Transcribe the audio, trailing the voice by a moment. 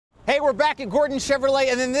Hey, we're back at Gordon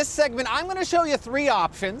Chevrolet, and in this segment, I'm going to show you three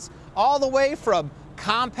options, all the way from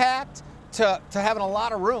compact to having a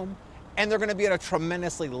lot of room, and they're going to be at a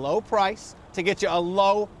tremendously low price to get you a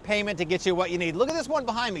low payment to get you what you need. Look at this one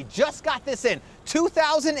behind me. Just got this in.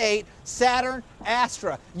 2008 Saturn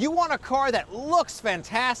Astra. You want a car that looks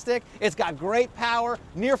fantastic. It's got great power,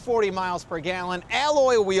 near 40 miles per gallon,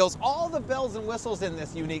 alloy wheels, all the bells and whistles in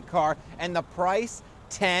this unique car, and the price,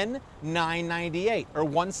 $10,998 or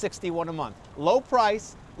 $161 a month. Low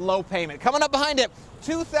price, low payment. Coming up behind it,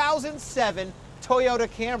 2007 Toyota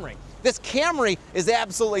Camry. This Camry is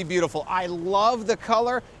absolutely beautiful. I love the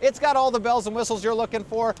color. It's got all the bells and whistles you're looking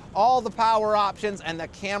for, all the power options, and the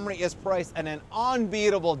Camry is priced at an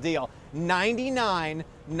unbeatable deal,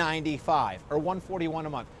 $99.95 or $141 a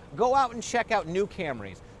month. Go out and check out new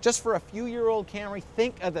Camrys. Just for a few-year-old Camry,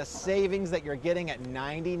 think of the savings that you're getting at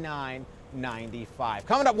 $99.95.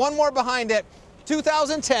 Coming up, one more behind it,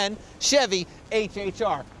 2010 Chevy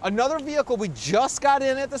HHR. Another vehicle we just got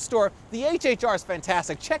in at the store. The HHR is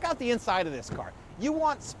fantastic. Check out the inside of this car. You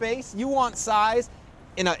want space, you want size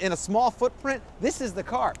in a small footprint, this is the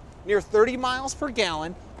car. Near 30 miles per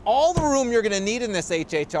gallon, all the room you're going to need in this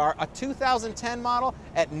HHR, a 2010 model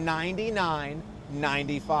at $99.95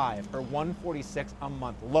 or $146 a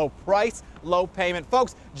month. Low price, low payment.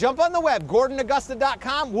 Folks, jump on the web,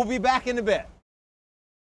 GordonAugusta.com. We'll be back in a bit.